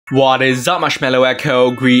What is up, Marshmallow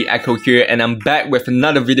Echo, Gree Echo here, and I'm back with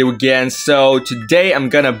another video again. So today I'm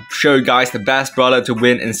gonna show you guys the best brawler to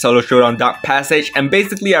win in Solo Showdown Dark Passage, and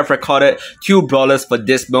basically I've recorded two brawlers for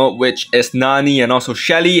this mode, which is Nani and also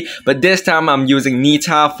Shelly, but this time I'm using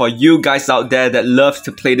Nita for you guys out there that loves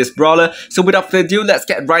to play this brawler. So without further ado, let's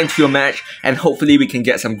get right into a match, and hopefully we can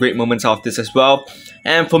get some great moments out of this as well.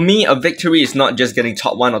 And for me, a victory is not just getting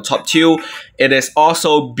top 1 or top 2, it is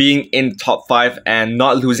also being in top 5 and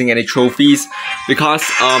not losing any trophies, because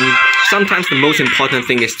sometimes the most important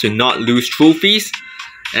thing is to not lose trophies.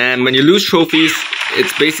 And when you lose trophies,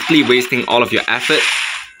 it's basically wasting all of your effort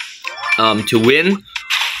to win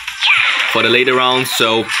for the later rounds.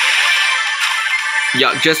 So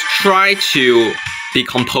yeah, just try to be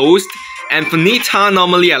composed. And for Nita,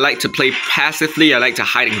 normally I like to play passively. I like to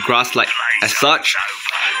hide in grass like as such,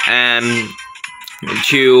 and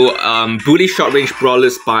to bully short range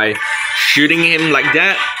brawlers by shooting him like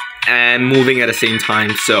that and moving at the same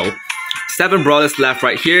time. So 7 brawlers left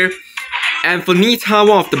right here. And for Nita,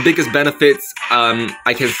 one of the biggest benefits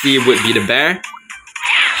I can see would be the bear.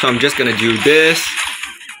 So I'm just gonna do this.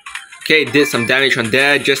 Okay, did some damage on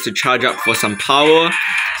there just to charge up for some power.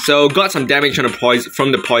 So got some damage on the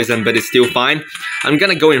from the poison, but it's still fine. I'm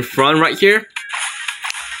gonna go in front right here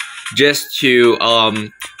just to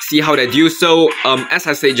see how they do. So as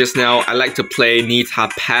I said just now, I like to play Nita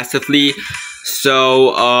passively.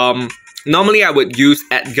 So normally I would use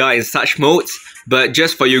Edgar in such modes, but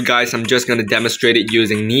just for you guys, I'm just gonna demonstrate it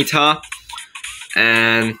using Nita.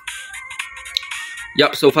 And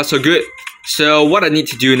yep, so far so good. So what I need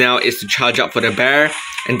to do now is to charge up for the bear,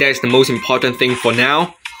 and that is the most important thing for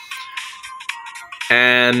now.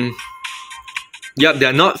 And yep,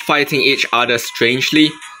 they're not fighting each other strangely.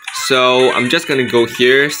 So I'm just gonna go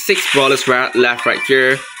here. 6 brawlers left right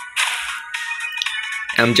here.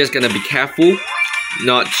 I'm just gonna be careful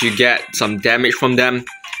not to get some damage from them.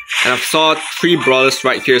 And I've saw 3 brawlers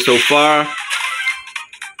right here so far.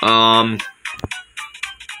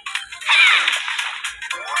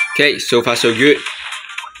 Okay, so far so good.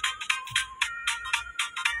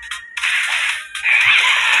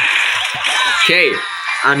 Okay,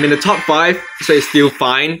 I'm in the top 5, so it's still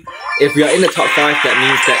fine. If we are in the top 5, that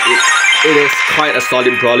means that it is quite a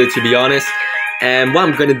solid brawler, to be honest. And what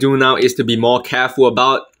I'm gonna do now is to be more careful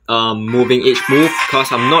about moving each move,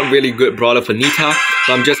 because I'm not really good brawler for Nita.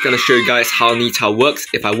 So I'm just gonna show you guys how Nita works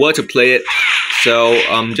if I were to play it. So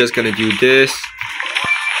I'm just gonna do this.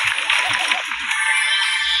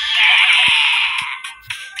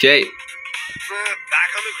 Okay. Back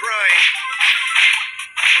on the grind.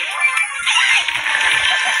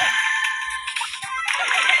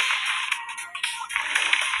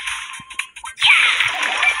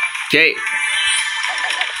 Okay.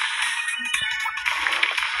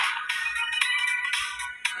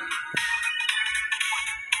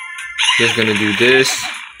 Just gonna do this.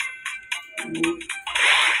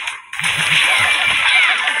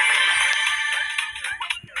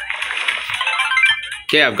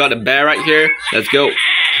 Okay, I've got a bear right here. Let's go.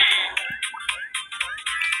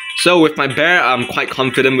 So with my bear, I'm quite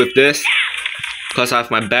confident with this, because I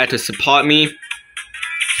have my bear to support me.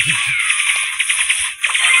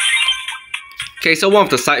 Okay, so one of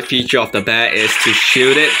the side feature of the bear is to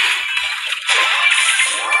shield it.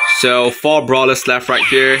 So 4 brawlers left right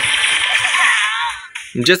here.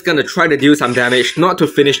 I'm just gonna try to do some damage, not to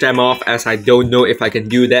finish them off, as I don't know if I can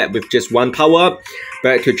do that with just 1 power-up,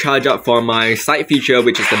 but to charge up for my side feature,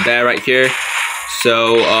 which is the bear right here.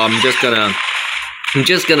 So I'm just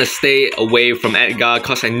gonna stay away from Edgar,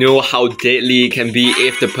 because I know how deadly it can be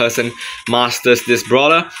if the person masters this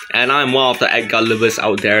brawler, and I'm one of the Edgar lovers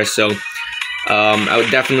out there. So I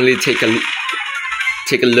would definitely take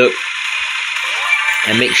a look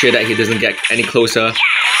and make sure that he doesn't get any closer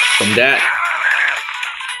from that.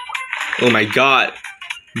 Oh my god,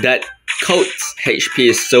 that coat's HP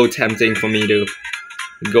is so tempting for me to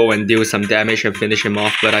go and deal some damage and finish him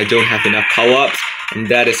off, but I don't have enough power-ups, and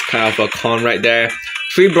that is kind of a con right there.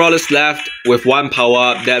 3 brawlers left with 1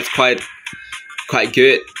 power-up. That's quite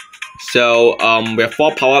good. So we have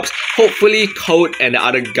 4 power-ups. Hopefully Coat and the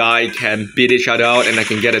other guy can beat each other out, and I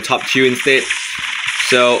can get a top 2 instead.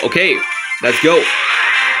 So okay, let's go.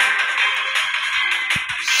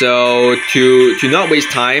 So to not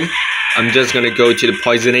waste time, I'm just gonna go to the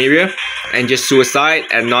poison area and just suicide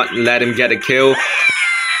and not let him get a kill.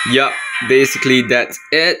 Yup, basically that's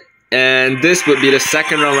it. And this would be the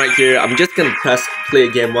second round right here. I'm just gonna press play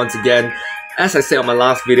again once again. As I said on my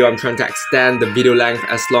last video, I'm trying to extend the video length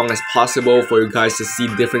as long as possible for you guys to see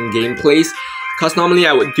different gameplays. Because normally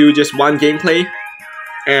I would do just one gameplay,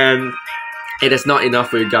 and it is not enough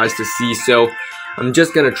for you guys to see. So I'm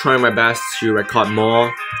just gonna try my best to record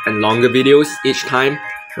more and longer videos each time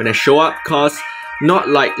when I show up, cause not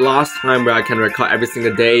like last time where I can record every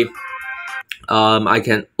single day. I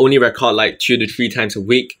can only record like 2 to 3 times a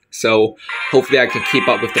week, so hopefully I can keep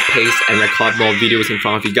up with the pace and record more videos in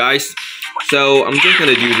front of you guys. So I'm just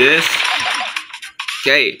gonna do this.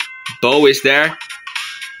 Okay, Bo is there.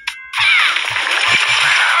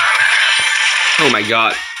 Oh my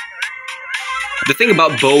god. The thing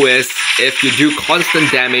about Bo is, if you do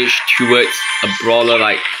constant damage towards a brawler,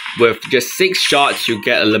 like with just 6 shots, you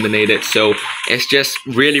get eliminated. So it's just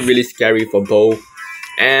really scary for Bo.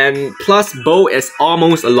 And plus, Bo is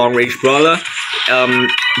almost a long range brawler,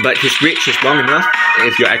 but his reach is long enough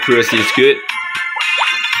if your accuracy is good.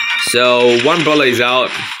 So 1 brawler is out,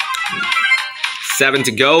 7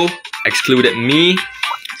 to go, excluded me.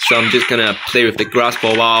 So I'm just gonna play with the grass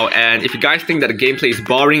for a while. And if you guys think that the gameplay is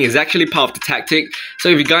boring, it's actually part of the tactic. So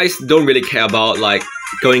if you guys don't really care about like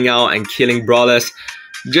going out and killing brawlers,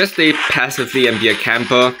 just stay passively and be a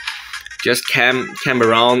camper. Just camp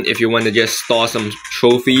around if you want to just store some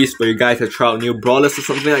trophies for you guys to try out new brawlers or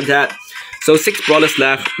something like that. So 6 brawlers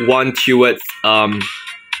left, 1 towards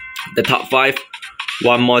the top 5,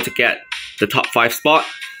 1 more to get the top 5 spot.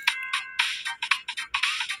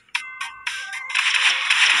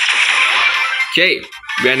 Okay,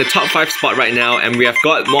 we're in the top 5 spot right now, and we have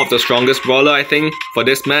got one of the strongest brawler, I think, for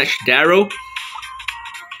this match, Daryl.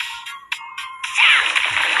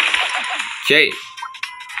 Okay,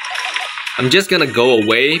 I'm just gonna go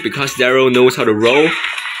away because Daryl knows how to roll.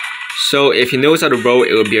 So if he knows how to roll,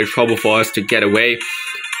 it will be a trouble for us to get away.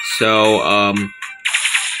 So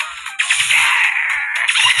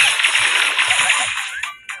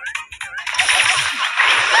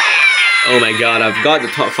oh my god, I've got the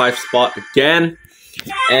top 5 spot again.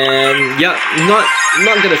 And yeah, not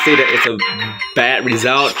gonna say that it's a bad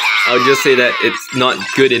result. I'll just say that it's not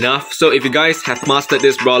good enough. So if you guys have mastered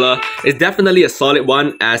this brawler, it's definitely a solid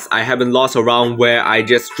one, as I haven't lost a round where I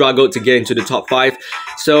just struggled to get into the top 5.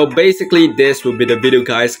 So basically this will be the video,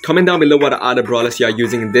 guys. Comment down below what other brawlers you are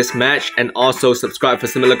using in this match, and also subscribe for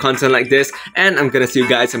similar content like this. And I'm gonna see you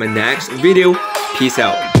guys in my next video. Peace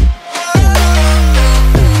out.